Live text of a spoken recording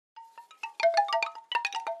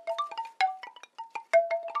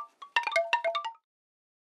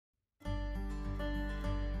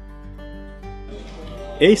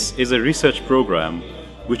ACE is a research program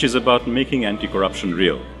which is about making anti-corruption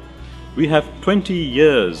real. We have 20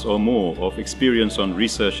 years or more of experience on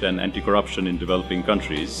research and anti-corruption in developing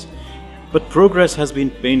countries, but progress has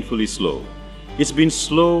been painfully slow. It's been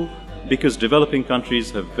slow because developing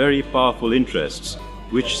countries have very powerful interests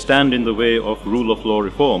which stand in the way of rule of law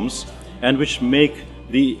reforms and which make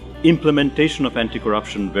the implementation of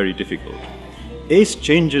anti-corruption very difficult. ACE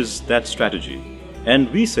changes that strategy, and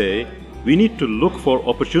we say we need to look for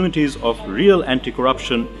opportunities of real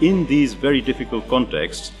anti-corruption in these very difficult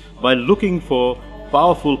contexts by looking for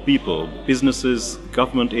powerful people, businesses,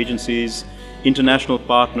 government agencies, international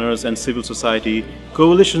partners and civil society,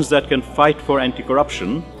 coalitions that can fight for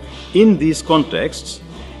anti-corruption in these contexts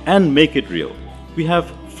and make it real. We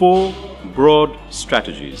have 4 broad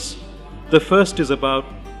strategies. The first is about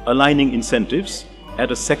aligning incentives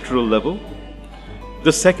at a sectoral level.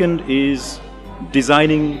 The second is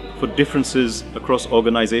designing for differences across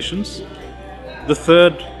organizations. The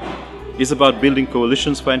third is about building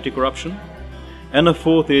coalitions for anti-corruption. And the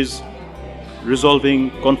fourth is resolving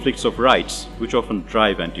conflicts of rights, which often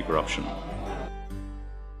drive anti-corruption.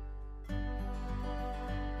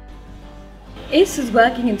 ACE is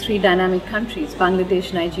working in 3 dynamic countries,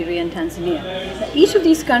 Bangladesh, Nigeria and Tanzania. Now, each of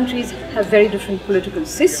these countries have very different political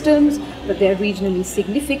systems, but they're regionally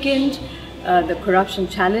significant. The corruption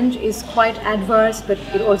challenge is quite adverse, but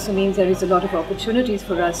it also means there is a lot of opportunities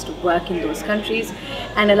for us to work in those countries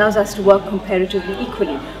and allows us to work comparatively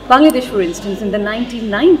equally. Bangladesh, for instance, in the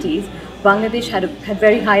 1990s, Bangladesh had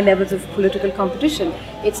very high levels of political competition.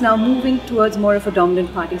 It's now moving towards more of a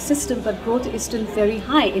dominant party system, but growth is still very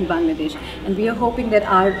high in Bangladesh. And we are hoping that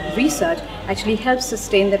our research actually helps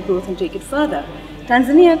sustain that growth and take it further.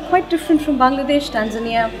 Tanzania, quite different from Bangladesh.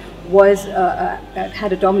 Tanzania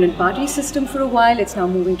had a dominant party system for a while. It's now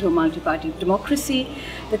moving to a multi-party democracy.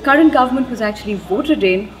 The current government was actually voted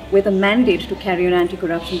in with a mandate to carry on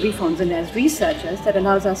anti-corruption reforms, and as researchers that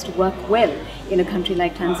allows us to work well in a country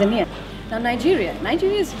like Tanzania. Now Nigeria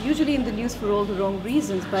is usually in the news for all the wrong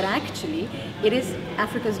reasons, but actually it is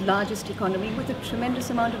Africa's largest economy with a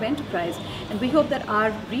tremendous amount of enterprise, and we hope that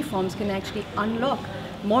our reforms can actually unlock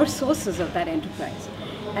more sources of that enterprise.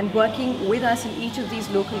 And working with us in each of these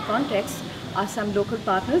local contexts are some local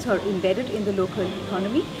partners who are embedded in the local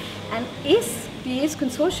economy. And the ACE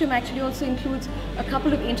consortium actually also includes a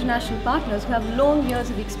couple of international partners who have long years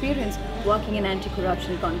of experience working in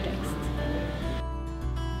anti-corruption contexts.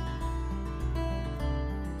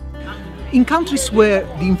 In countries where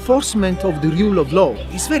the enforcement of the rule of law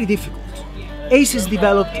is very difficult, ACE has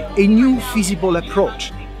developed a new feasible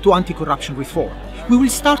approach to anti-corruption reform. We will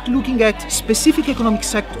start looking at specific economic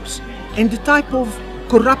sectors and the type of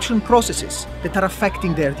corruption processes that are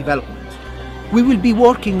affecting their development. We will be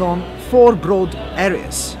working on 4 broad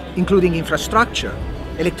areas, including infrastructure,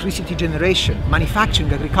 electricity generation,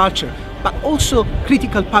 manufacturing, agriculture, but also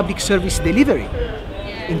critical public service delivery,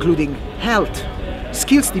 including health,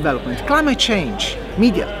 skills development, climate change,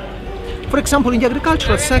 media. For example, in the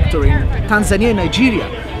agricultural sector in Tanzania and Nigeria,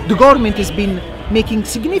 the government has been making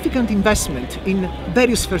significant investment in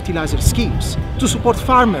various fertilizer schemes to support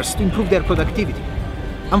farmers to improve their productivity.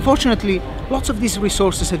 Unfortunately, lots of these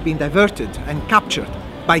resources have been diverted and captured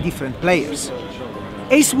by different players.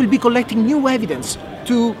 ACE will be collecting new evidence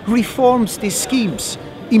to reform these schemes,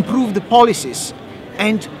 improve the policies,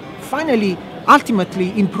 and finally,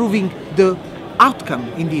 ultimately improving the outcome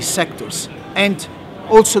in these sectors and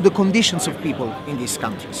also the conditions of people in these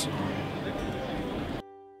countries.